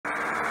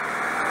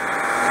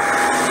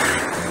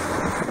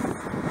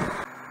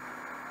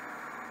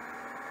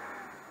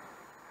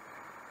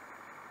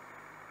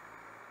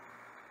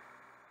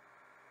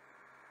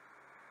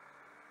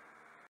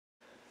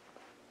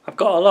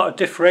got a lot of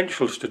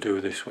differentials to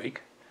do this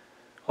week.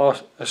 Or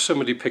as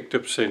somebody picked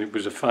up saying it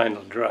was a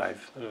final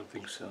drive. I don't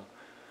think so.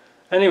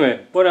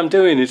 Anyway, what I'm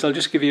doing is I'll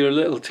just give you a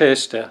little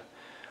taster.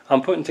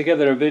 I'm putting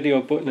together a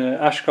video putting an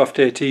Ashcroft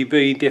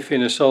ATB diff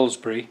in a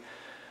Salisbury.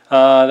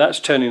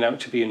 That's turning out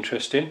to be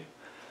interesting.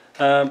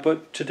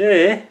 But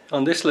today,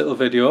 on this little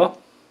video,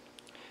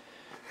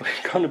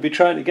 we're going to be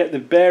trying to get the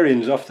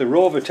bearings off the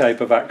Rover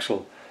type of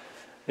axle.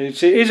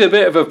 It is a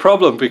bit of a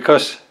problem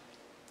because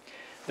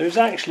there's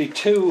actually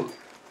two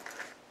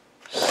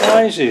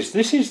sizes.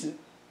 This is,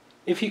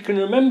 if you can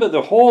remember,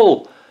 the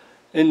hole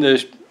in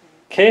the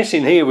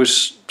casing here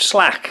was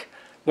slack,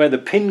 where the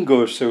pin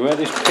goes through, where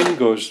this pin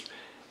goes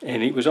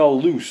in, it was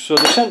all loose. So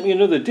they sent me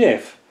another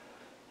diff,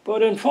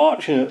 but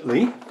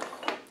unfortunately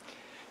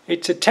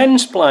it's a 10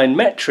 spline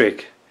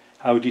metric.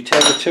 How do you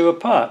tell the two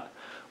apart?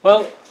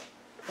 Well,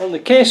 on the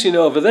casing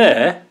over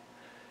there,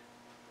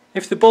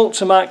 if the bolts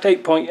are marked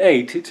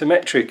 8.8, it's a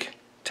metric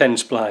 10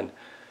 spline.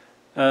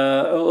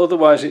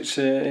 Otherwise it's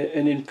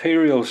an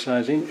imperial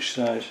size, inch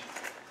size.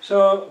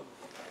 So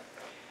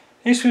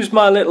this was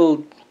my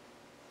little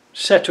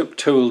setup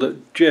tool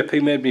that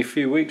JP made me a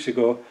few weeks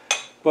ago,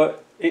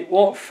 but it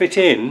won't fit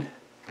in.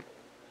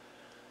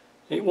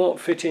 It won't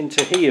fit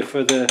into here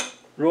for the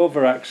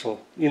Rover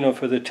axle, you know,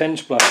 for the 10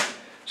 spline.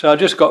 So I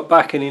just got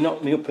back and he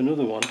knocked me up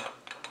another one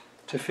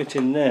to fit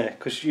in there,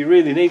 because you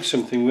really need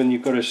something when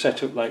you've got a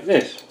setup like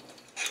this.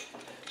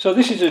 So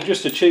this is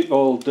just a cheap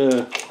old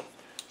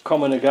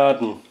common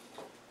garden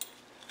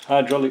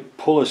hydraulic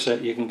puller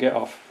set you can get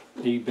off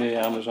eBay,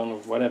 Amazon or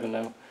whatever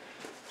now.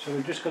 So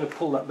we're just going to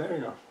pull that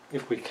bearing off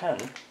if we can.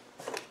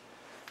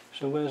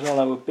 So where's all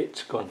our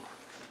bits gone?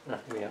 Ah,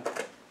 here we are.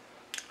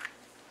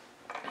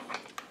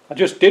 I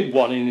just did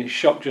one in his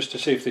shop just to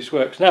see if this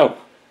works. Now,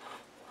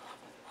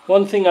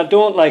 one thing I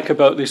don't like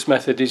about this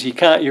method is you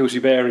can't use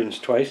your bearings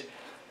twice,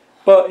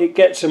 but it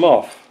gets them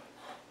off.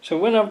 So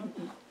when I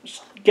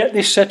get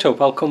this set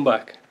up, I'll come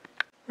back.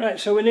 Right,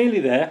 so we're nearly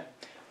there.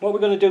 What we're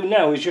going to do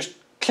now is just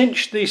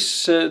clinch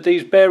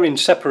these bearing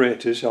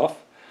separators off.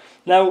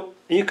 Now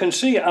you can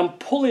see I'm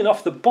pulling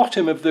off the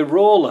bottom of the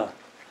roller,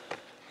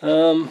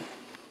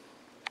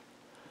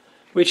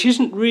 which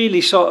isn't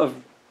really sort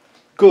of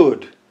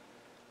good,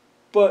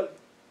 but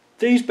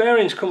these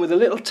bearings come with a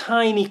little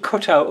tiny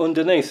cutout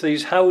underneath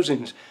these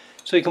housings,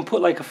 so you can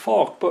put like a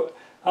fork, but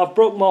I've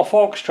broke more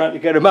forks trying to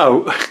get them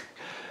out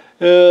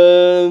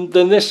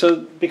than this, so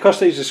because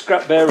these are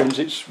scrap bearings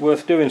it's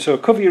worth doing. So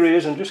cover your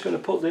ears. I'm just going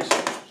to put this,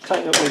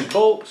 tighten up these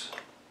bolts.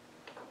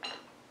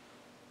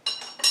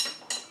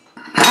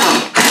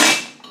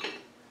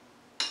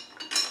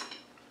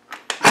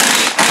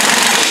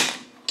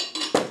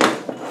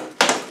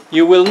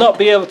 You will not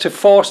be able to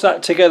force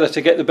that together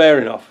to get the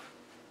bearing off.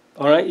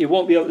 Alright, you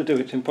won't be able to do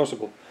it, it's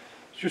impossible.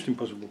 It's just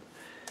impossible.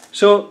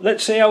 So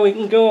let's see how we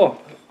can go.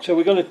 So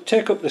we're going to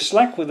take up the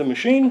slack with the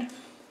machine.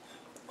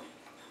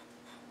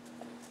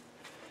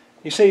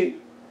 You see,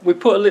 we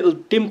put a little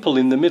dimple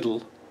in the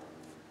middle,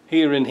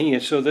 here and here,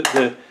 so that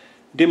the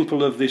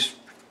dimple of this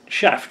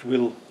shaft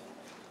will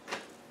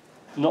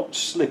not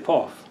slip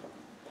off.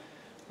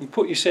 You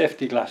put your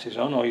safety glasses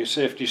on, or your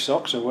safety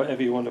socks, or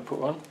whatever you want to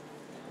put on.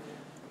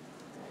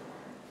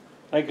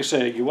 Like I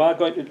say, you are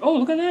going to... Oh,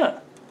 look at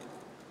that!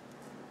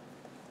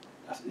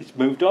 It's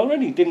moved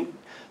already. Didn't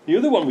the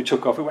other one we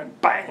took off? It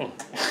went bang.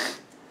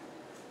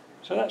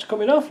 So that's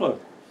coming off,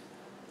 look.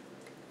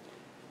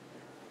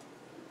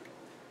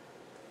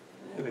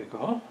 There we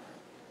go.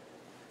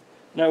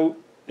 Now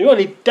the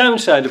only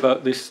downside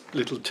about this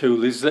little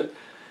tool is that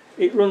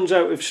it runs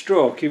out of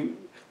stroke.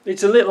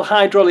 It's a little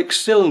hydraulic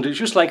cylinder. It's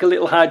just like a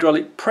little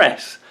hydraulic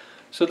press.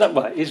 So that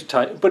well, it is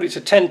tight, but it's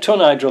a 10-ton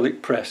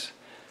hydraulic press.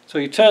 So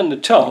you turn the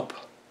top,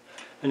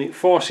 and it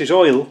forces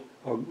oil,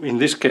 or in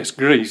this case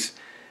grease,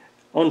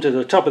 onto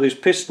the top of this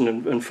piston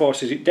and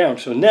forces it down.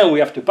 So now we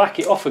have to back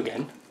it off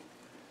again.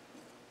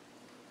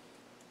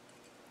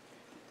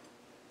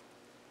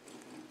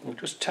 We'll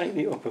just tighten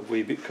it up a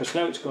wee bit because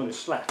now it's going to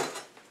slack.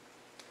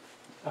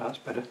 Ah, that's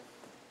better.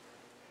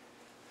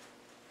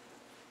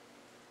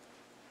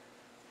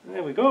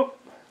 There we go.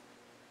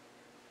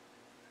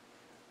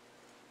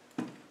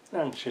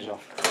 And she's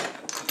off.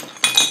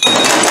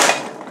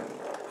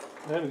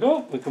 There we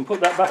go. We can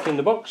put that back in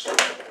the box.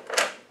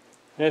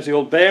 There's the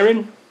old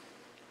bearing.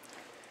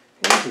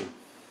 Easy.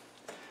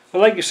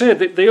 Well, like you said,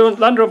 the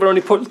Land Rover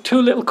only put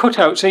two little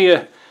cutouts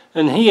here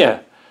and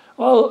here.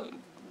 Well,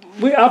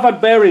 I've had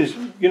bearings,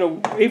 you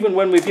know, even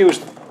when we've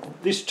used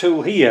this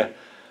tool here,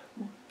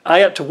 I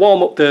had to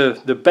warm up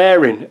the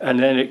bearing and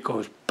then it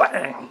goes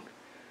bang.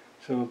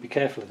 So be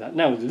careful of that.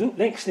 Now, the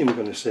next thing we're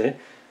going to say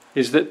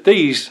is that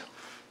these,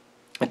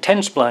 a 10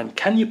 spline,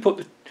 can you put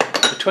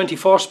the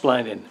 24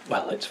 spline in?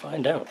 Well, let's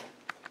find out.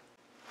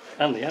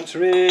 And the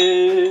answer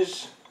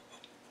is...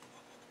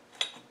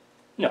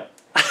 no.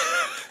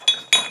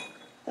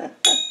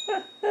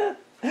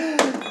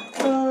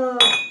 Oh,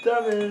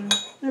 damn it.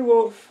 It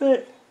won't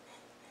fit.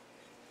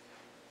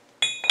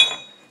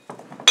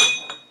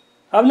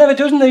 I've never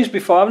done these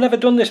before. I've never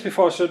done this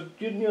before, so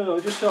you know,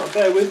 just sort of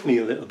bear with me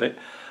a little bit.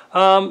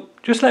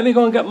 Just let me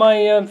go and get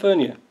my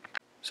vernier.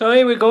 So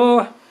here we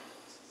go.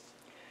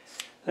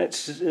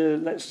 Let's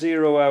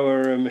zero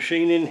our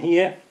machine in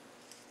here.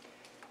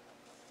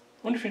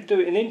 I wonder if we do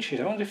it in inches.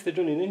 I wonder if they're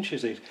done in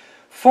inches these.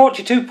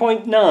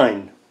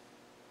 42.9.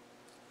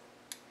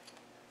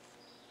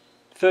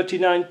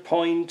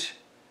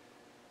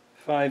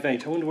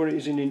 39.58. I wonder what it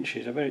is in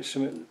inches. I bet it's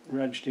something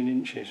raged in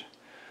inches.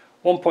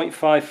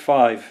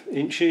 1.55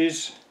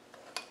 inches.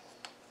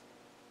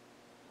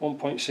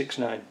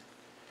 1.69.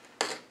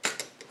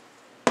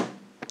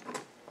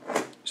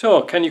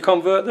 So, can you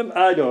convert them?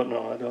 I don't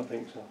know. I don't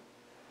think so.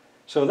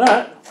 So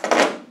that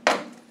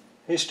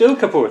is still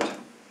kaput.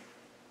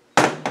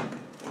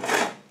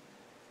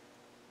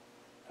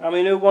 I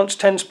mean, who wants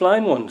 10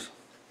 spline ones?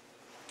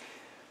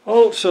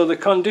 Also, the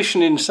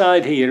condition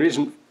inside here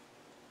isn't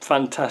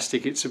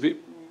fantastic. It's a bit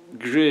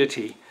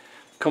gritty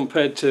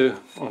compared to,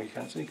 oh, you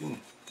can't see,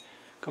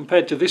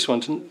 compared to this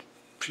one's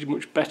pretty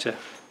much better.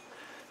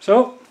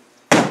 So,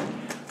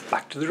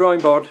 back to the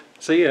drawing board.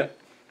 See ya.